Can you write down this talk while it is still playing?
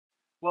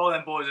Well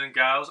then, boys and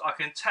girls, I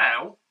can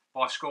tell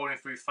by scrolling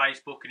through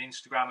Facebook and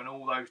Instagram and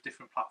all those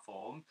different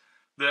platforms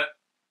that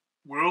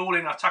we're all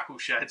in our tackle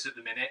sheds at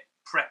the minute,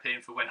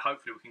 prepping for when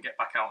hopefully we can get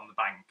back out on the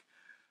bank.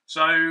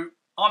 So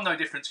I'm no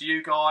different to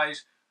you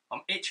guys.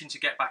 I'm itching to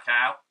get back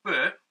out,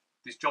 but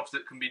there's jobs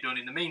that can be done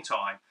in the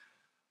meantime.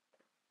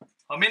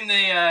 I'm in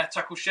the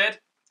tackle shed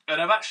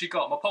and I've actually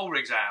got my pole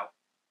rigs out,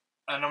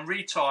 and I'm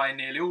retying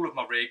nearly all of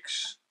my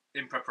rigs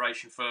in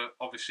preparation for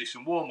obviously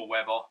some warmer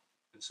weather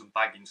and some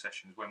bagging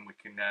sessions when we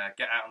can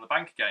get out on the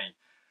bank again.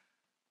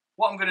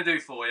 What I'm going to do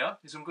for you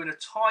is I'm going to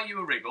tie you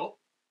a rig up.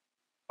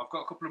 I've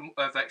got a couple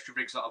of extra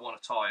rigs that I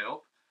want to tie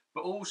up,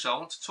 but also I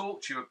want to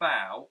talk to you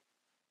about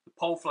the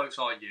pole floats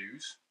I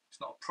use.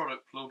 It's not a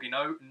product plug,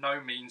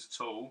 no means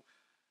at all.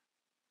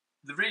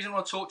 The reason I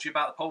want to talk to you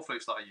about the pole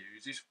floats that I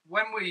use is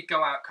when we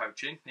go out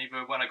coaching,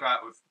 either when I go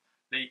out with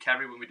Lee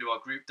Kerry, when we do our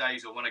group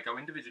days, or when I go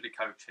individually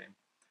coaching,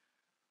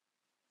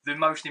 the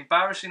most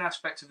embarrassing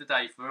aspect of the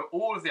day for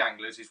all of the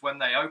anglers is when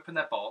they open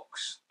their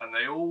box and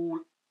they all,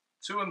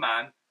 to a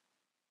man,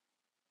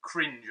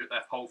 cringe at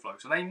their pole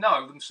floats. And they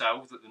know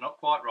themselves that they're not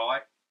quite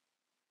right,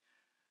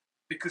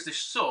 because there's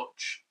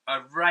such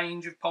a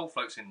range of pole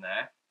floats in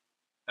there,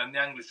 and the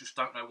anglers just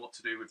don't know what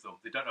to do with them.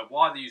 They don't know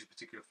why they use a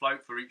particular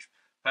float for each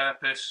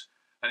purpose,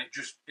 and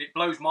it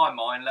blows my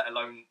mind, let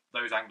alone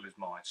those anglers'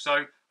 minds. So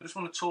I just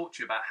want to talk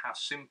to you about how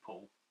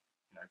simple,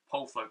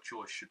 pole float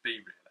choice should be,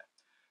 really.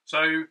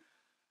 So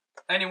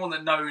anyone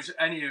that knows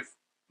any of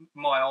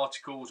my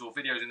articles or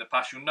videos in the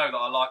past, you'll know that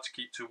I like to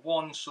keep to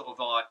one sort of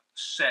like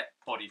set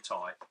body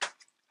type,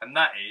 and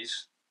that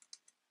is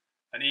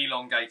an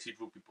elongated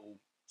rugby ball,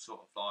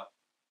 sort of like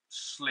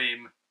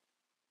slim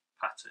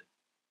pattern.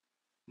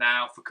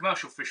 Now, for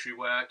commercial fishery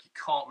work, you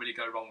can't really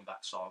go wrong with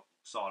that style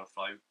of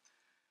float.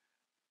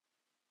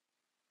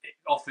 It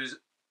offers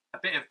a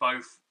bit of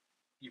both.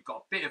 You've got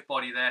a bit of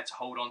body there to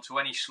hold on to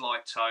any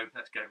slight toe.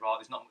 Let's get it right,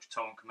 there's not much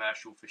toe on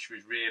commercial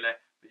fisheries really,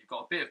 but you've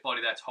got a bit of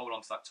body there to hold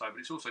on to that toe, but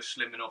it's also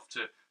slim enough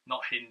to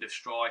not hinder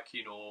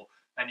striking or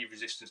any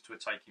resistance to a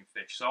taking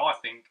fish. So I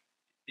think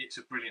it's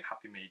a brilliant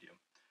happy medium.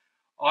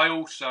 I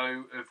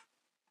also have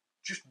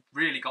just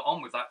really got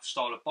on with that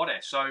style of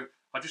body, so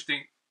I just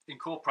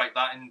incorporate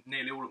that in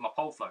nearly all of my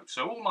pole floats.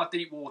 So all my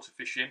deep water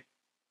fishing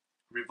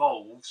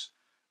revolves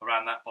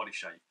around that body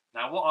shape.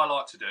 Now what I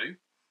like to do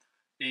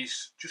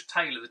is just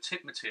tailor the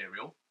tip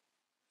material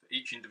for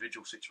each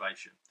individual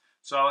situation.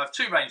 So I have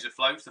two ranges of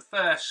floats. The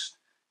first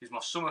is my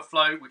summer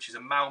float, which is a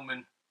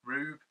Malman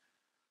Rube.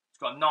 It's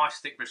got a nice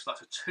thick bristle.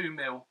 That's a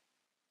 2mm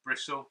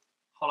bristle,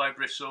 hollow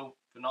bristle,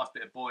 for a nice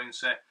bit of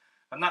buoyancy.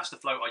 And that's the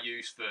float I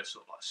use for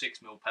sort of like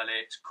 6mm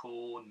pellets,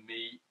 corn,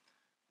 meat,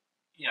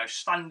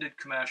 standard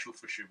commercial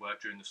fishery work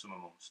during the summer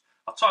months.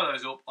 I'll tie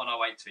those up on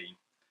 018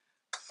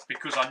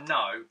 because I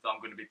know that I'm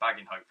going to be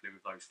bagging hopefully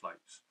with those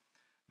floats.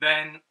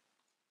 Then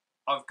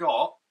I've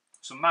got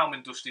some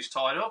Malman Dusties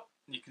tied up,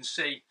 and you can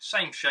see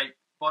same shape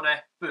body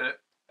but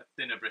a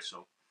thinner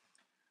bristle.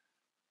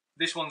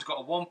 This one's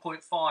got a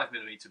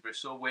 1.5mm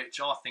bristle, which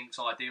I think is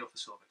ideal for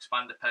sort of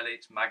expander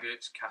pellets,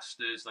 maggots,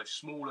 casters, those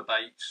smaller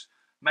baits,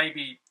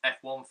 maybe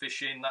F1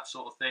 fishing, that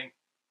sort of thing.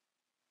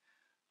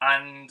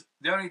 And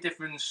the only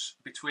difference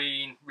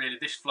between really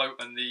this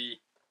float and the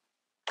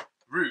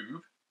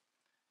Rube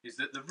is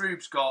that the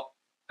Rube's got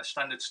a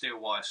standard steel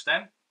wire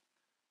stem,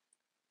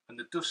 and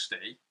the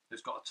Dusty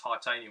has got a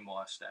titanium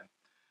wire stem.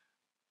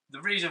 The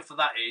reason for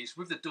that is,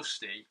 with the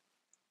Dusty,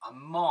 I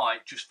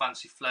might just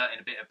fancy flirting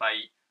a bit of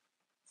bait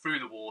through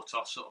the water,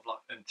 sort of like,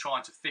 and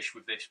trying to fish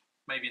with this,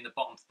 maybe in the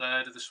bottom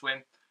third of the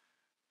swim.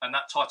 And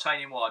that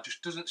titanium wire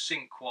just doesn't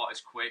sink quite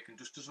as quick and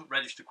just doesn't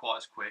register quite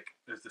as quick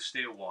as the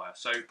steel wire.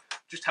 So it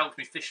just helps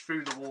me fish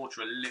through the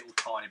water a little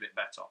tiny bit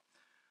better.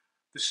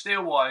 The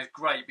steel wire is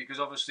great because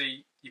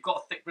obviously you've got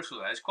a thick bristle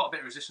there. There's quite a bit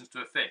of resistance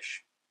to a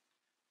fish.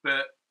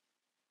 But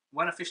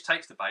when a fish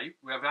takes the bait,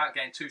 without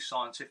getting too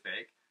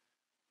scientific,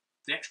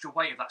 the extra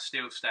weight of that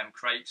steel stem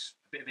creates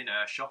a bit of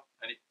inertia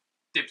and it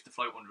dibs the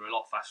float under a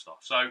lot faster.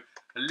 So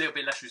a little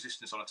bit less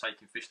resistance on a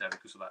taking fish there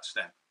because of that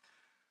stem.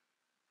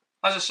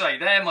 As I say,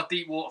 they're my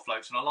deep water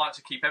floats, and I like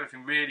to keep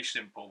everything really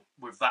simple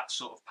with that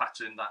sort of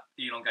pattern, that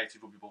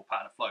elongated rugby ball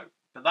pattern of float.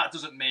 But that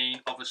doesn't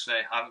mean, obviously,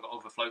 I haven't got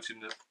other floats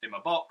in my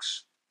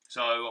box.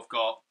 So I've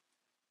got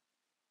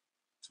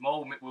some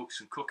old Mick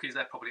Wilkinson cookies.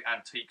 They're probably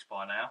antiques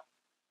by now.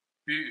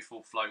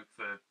 Beautiful float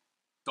for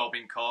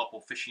dobbing carp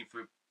or fishing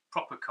for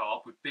proper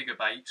carp with bigger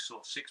baits,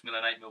 sort of 6mm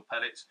and 8mm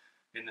pellets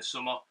in the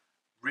summer.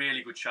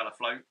 Really good shallow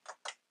float.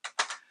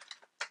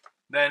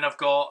 Then I've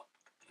got,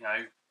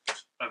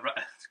 a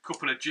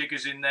couple of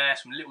jiggers in there,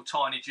 some little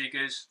tiny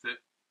jiggers that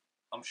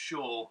I'm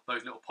sure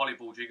those little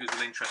polyball jiggers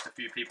will interest a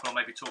few people. I'll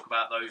maybe talk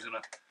about those on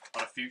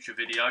a future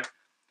video.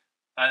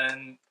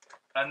 And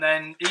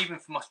then even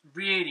for my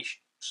really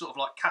sort of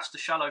like caster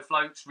shallow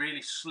floats,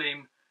 really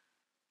slim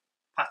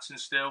pattern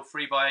still,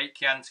 3x8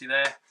 Chianti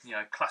there,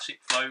 classic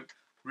float,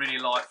 really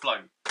light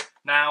float.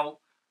 Now,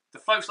 the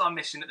floats that I'm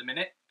missing at the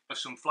minute are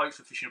some floats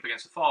for fishing up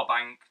against the far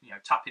bank,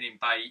 tapping in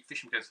bait,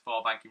 fishing against the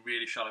far bank in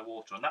really shallow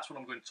water, and that's what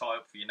I'm going to tie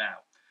up for you now.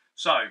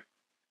 So,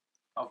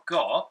 I've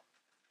got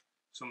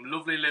some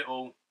lovely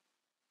little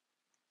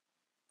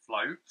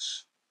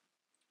floats.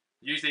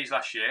 Used these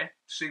last year,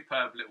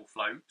 superb little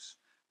floats.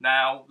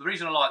 Now, the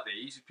reason I like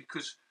these is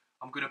because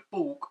I'm going to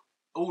bulk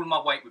all of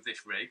my weight with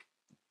this rig,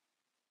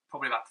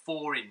 probably about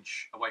 4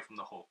 inch away from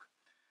the hook.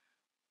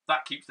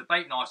 That keeps the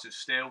bait nice and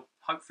still.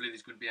 Hopefully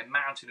there's going to be a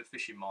mountain of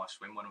fish in my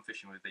swim when I'm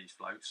fishing with these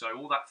floats. So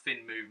all that fin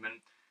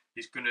movement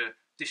is going to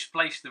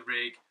displace the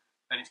rig,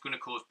 and it's going to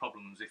cause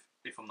problems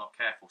if I'm not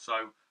careful. So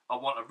I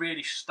want a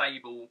really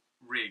stable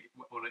rig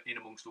in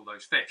amongst all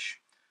those fish.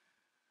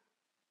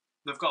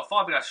 They've got a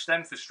fiberglass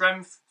stem for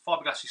strength.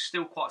 Fiberglass is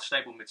still quite a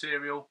stable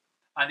material.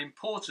 And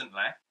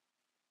importantly,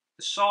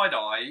 the side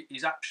eye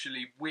is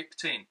actually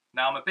whipped in.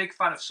 Now, I'm a big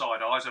fan of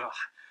side eyes.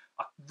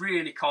 I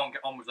really can't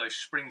get on with those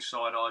spring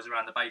side eyes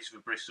around the base of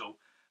a bristle.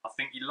 I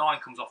think your line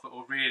comes off at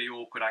a really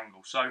awkward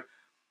angle. So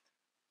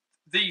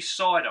these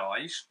side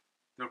eyes,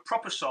 they're a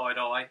proper side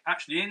eye,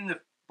 actually in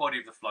the body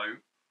of the float,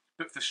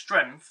 but for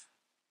strength,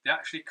 they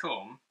actually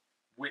come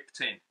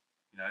whipped in.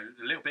 You know,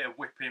 a little bit of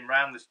whipping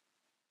round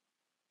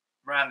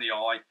the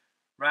eye,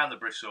 round the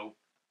bristle,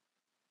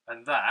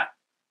 and that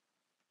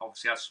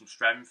obviously has some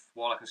strength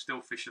while I can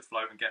still fish the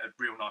float and get a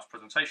real nice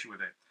presentation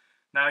with it.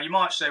 Now, you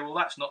might say, well,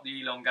 that's not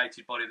the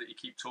elongated body that you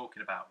keep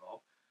talking about, Rob.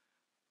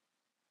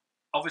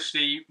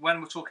 Obviously,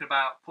 when we're talking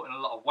about putting a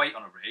lot of weight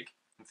on a rig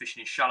and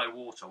fishing in shallow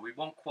water, we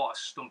want quite a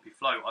stumpy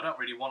float. I don't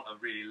really want a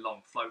really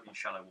long float in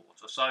shallow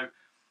water. So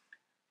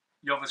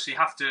you obviously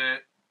have to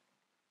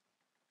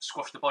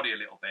squash the body a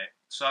little bit.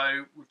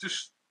 So we've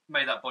just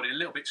made that body a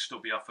little bit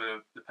stubbier for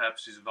the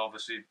purposes of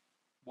obviously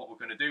what we're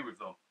going to do with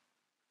them.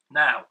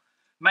 Now,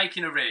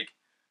 making a rig,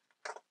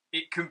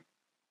 it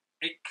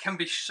can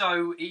be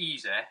so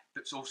easy,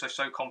 but it's also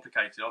so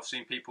complicated. I've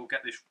seen people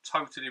get this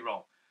totally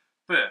wrong.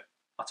 But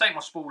I take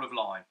my spool of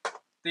line.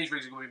 These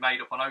rigs are going to be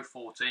made up on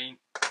 014.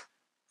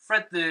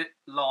 Thread the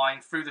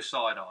line through the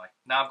side eye.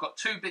 Now, I've got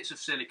 2 bits of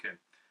silicone.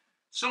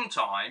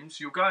 Sometimes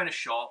you'll go in a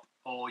shop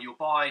or you'll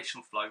buy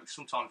some floats.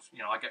 Sometimes, you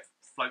know, I get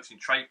floats in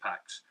trade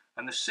packs,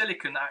 and the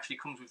silicone that actually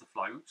comes with the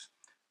floats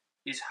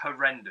is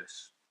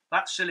horrendous.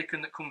 That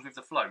silicone that comes with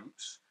the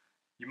floats,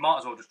 you might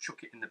as well just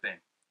chuck it in the bin.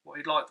 What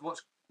you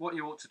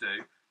ought to do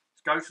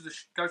is go to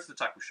the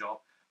tackle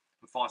shop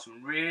and find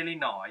some really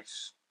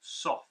nice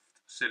soft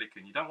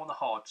silicone. You don't want the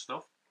hard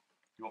stuff.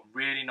 You want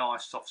really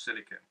nice soft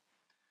silicone.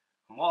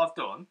 And what I've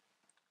done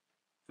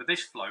for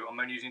this float, I'm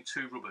only using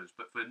 2 rubbers,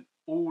 but for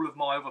all of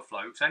my other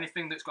floats,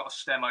 anything that's got a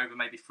stem over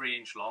maybe 3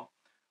 inch long,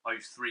 I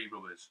use 3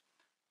 rubbers.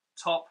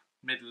 Top,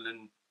 middle,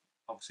 and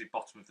obviously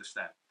bottom of the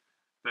stem.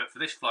 But for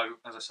this float,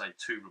 as I say,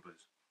 2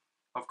 rubbers.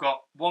 I've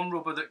got 1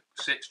 rubber that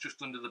sits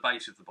just under the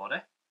base of the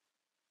body.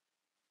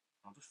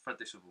 I'll just thread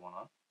this other one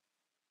on.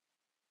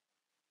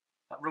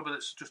 That rubber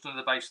that's just under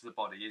the base of the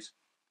body is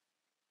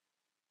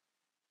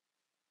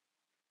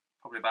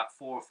probably about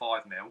 4 or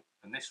 5 mil,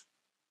 and this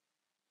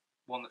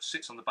one that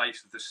sits on the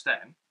base of the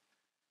stem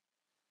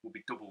will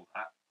be double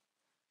that.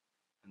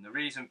 And the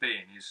reason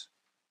being is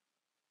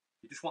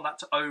you just want that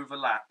to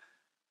overlap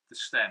the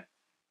stem.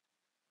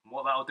 And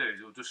what that'll do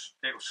is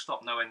it'll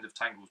stop no end of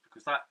tangles,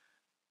 because that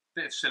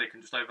bit of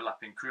silicone just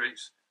overlapping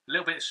creates a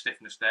little bit of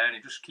stiffness there, and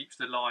it just keeps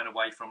the line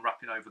away from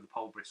wrapping over the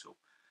pole bristle.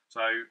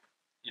 So,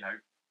 you know,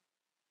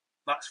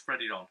 that's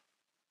threaded on.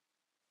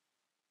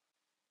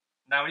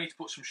 Now we need to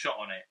put some shot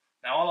on it.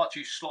 Now I like to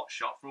use slot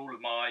shot for all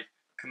of my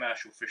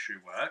commercial fishery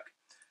work,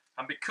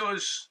 and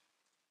because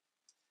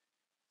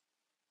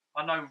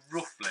I know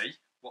roughly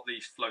what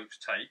these floats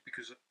take,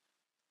 because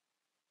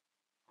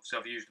obviously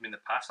I've used them in the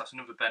past, that's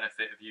another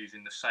benefit of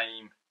using the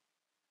same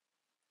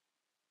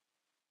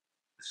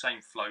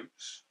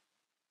floats,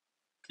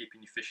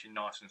 keeping your fishing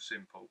nice and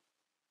simple.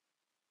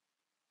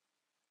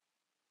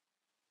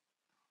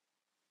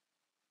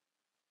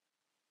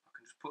 I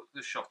can just put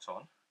the shot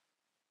on.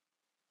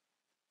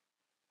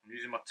 I'm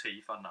using my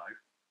teeth, I know.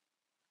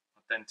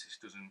 My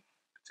dentist doesn't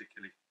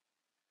particularly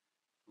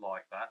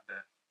like that,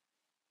 but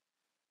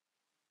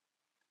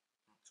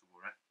not to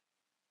worry.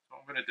 So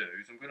what I'm going to do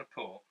is I'm going to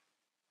put,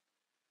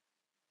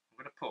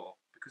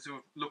 because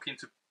we're looking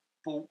to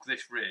bulk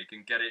this rig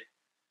and get it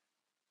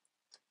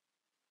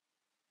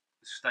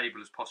as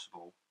stable as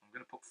possible, I'm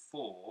going to put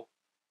 4.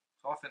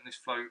 So I think this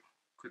float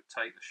could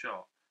take the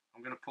shot.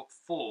 I'm going to put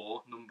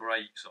 4 number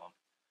 8s on.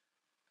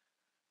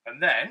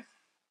 And then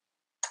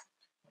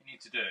what you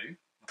need to do,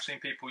 I've seen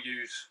people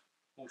use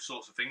all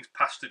sorts of things,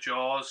 pasta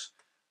jars,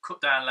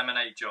 cut down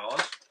lemonade jars.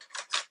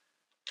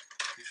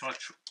 You just want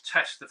to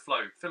test the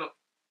float. Fill up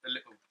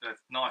a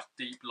nice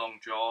deep long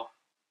jar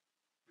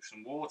with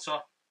some water.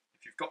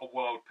 If you've got a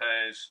Wild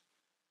Pears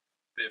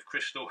bit of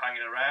crystal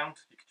hanging around,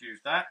 you could use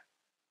that.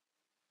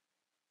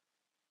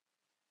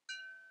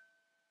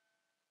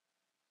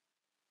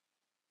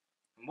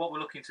 And what we're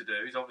looking to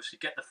do is obviously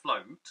get the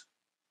float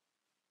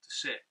to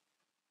sit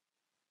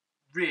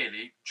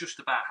really just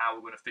about how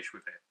we're going to fish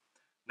with it.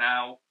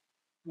 Now,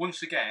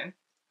 once again,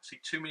 I see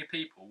too many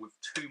people with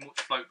too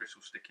much float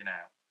bristle sticking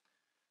out.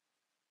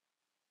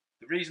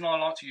 The reason I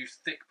like to use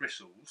thick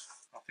bristles,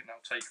 I think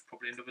that'll take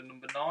probably another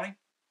number 9.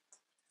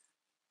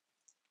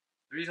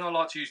 The reason I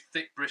like to use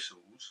thick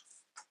bristles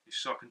is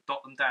so I can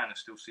dot them down and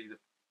still see the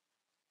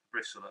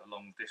bristle at a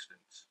long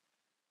distance.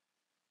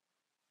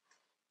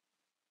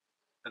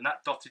 And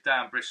that dotted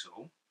down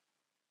bristle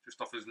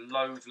just offers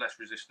loads less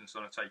resistance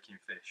on a taking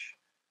fish.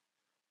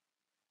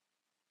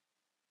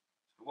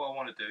 So what I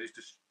want to do is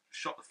just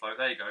shot the float.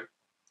 There you go.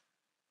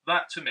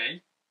 That to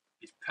me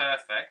is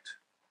perfect.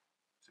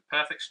 It's a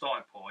perfect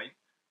starting point,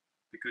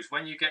 because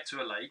when you get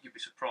to a lake, you'll be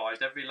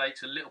surprised. Every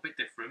lake's a little bit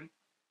different.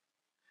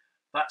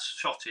 That's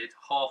shotted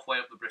halfway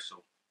up the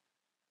bristle.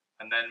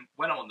 And then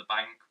when I'm on the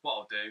bank, what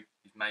I'll do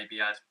is maybe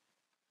add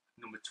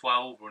number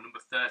 12 or number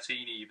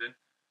 13 even,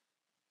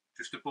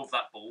 just above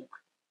that bulk,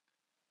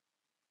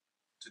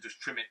 to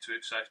just trim it to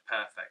it so it's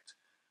perfect.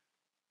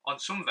 On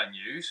some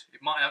venues,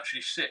 it might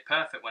actually sit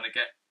perfect when I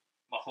get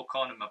my hook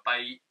on and my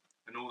bait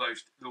and all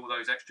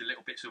those extra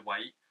little bits of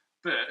weight.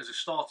 But as a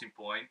starting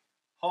point,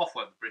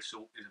 halfway up the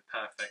bristle is a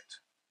perfect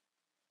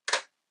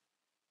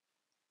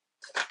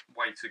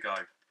way to go.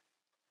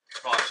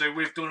 Right, so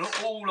we've done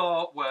all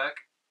our work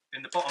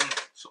in the bottom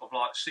sort of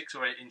like 6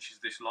 or 8 inches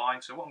of this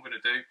line. So what I'm going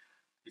to do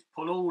is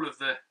pull all of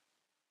the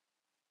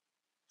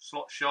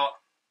slot shot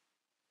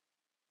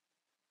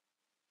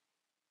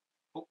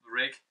up the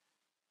rig.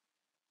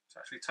 It's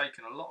actually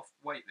taken a lot of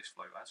weight, this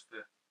float has, for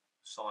the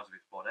size of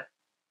its body.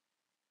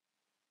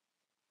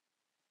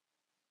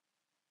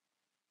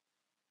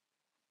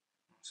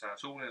 So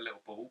it's all in a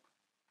little bulb.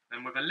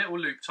 Then with a little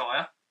loop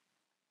tire,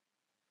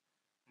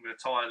 I'm going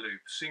to tie a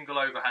loop, single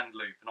overhand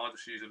loop, and I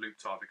just use a loop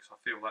tire because I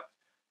feel that's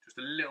just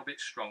a little bit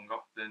stronger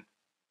than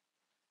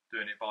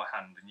doing it by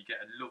hand, and you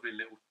get a lovely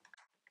little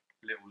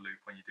loop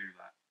when you do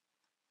that.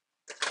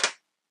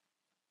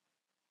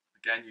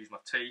 Again, use my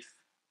teeth.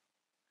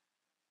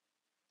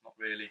 Not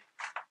really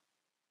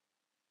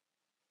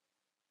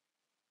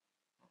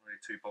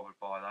too bothered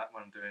by that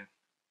when I'm doing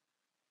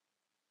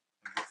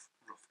a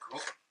rough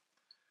cut.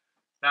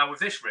 Now with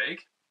this rig,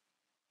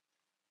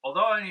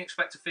 although I only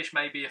expect to fish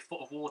maybe a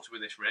foot of water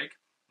with this rig,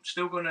 I'm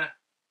still going to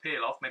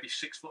peel off maybe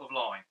 6 foot of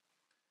line.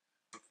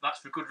 That's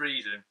for good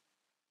reason.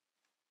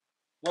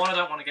 One, I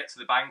don't want to get to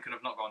the bank and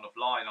I've not got enough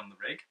line on the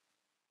rig.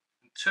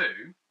 And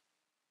 2,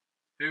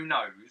 who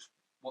knows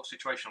what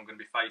situation I'm going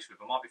to be faced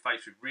with. I might be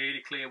faced with really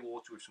clear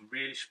water with some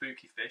really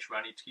spooky fish where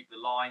I need to keep the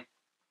line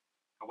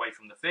away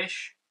from the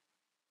fish.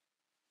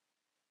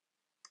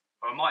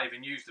 Or I might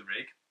even use the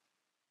rig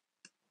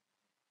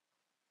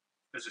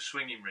as a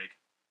swinging rig.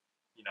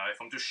 You know,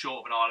 if I'm just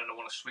short of an island, I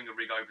want to swing a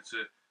rig over to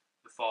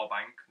the far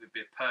bank, it'd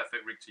be a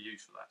perfect rig to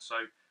use for that.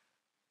 So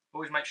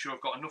always make sure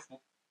I've got enough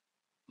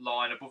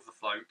line above the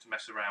float to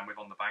mess around with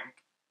on the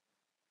bank.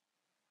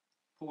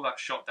 Pull that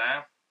shot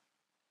down.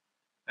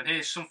 And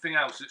here's something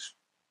else that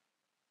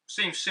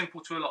seems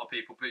simple to a lot of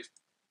people, but it's,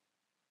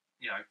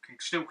 you know, can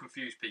still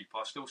confuse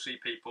people. I still see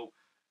people,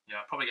 you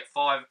know, I probably get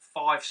five,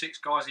 6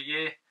 guys a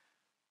year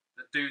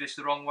that do this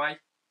the wrong way.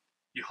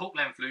 Your hook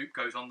length loop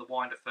goes on the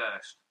winder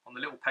first, on the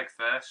little peg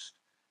first,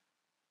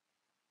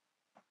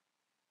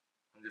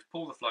 and just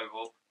pull the float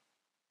up,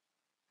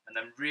 and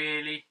then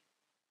really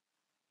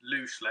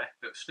loosely,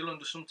 but still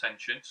under some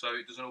tension so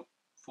it doesn't all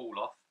fall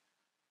off,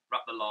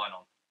 wrap the line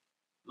on.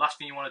 Last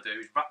thing you want to do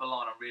is wrap the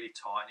line on really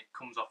tight and it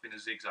comes off in a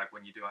zigzag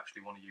when you do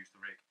actually want to use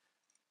the rig.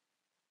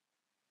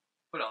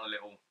 Put it on a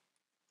little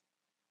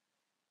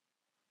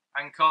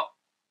anchor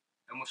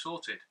and we're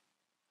sorted.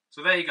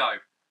 So there you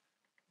go.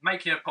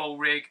 Making a pole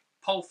rig,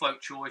 pole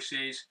float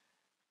choices,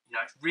 you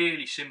know, it's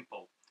really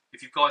simple.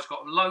 If you've guys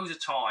got loads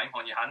of time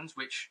on your hands,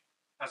 which,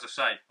 as I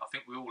say, I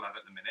think we all have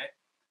at the minute,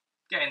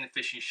 get in the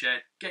fishing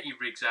shed, get your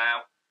rigs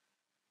out,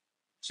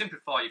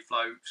 simplify your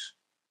floats,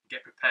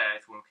 get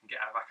prepared for when we can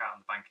get back out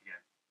on the bank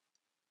again.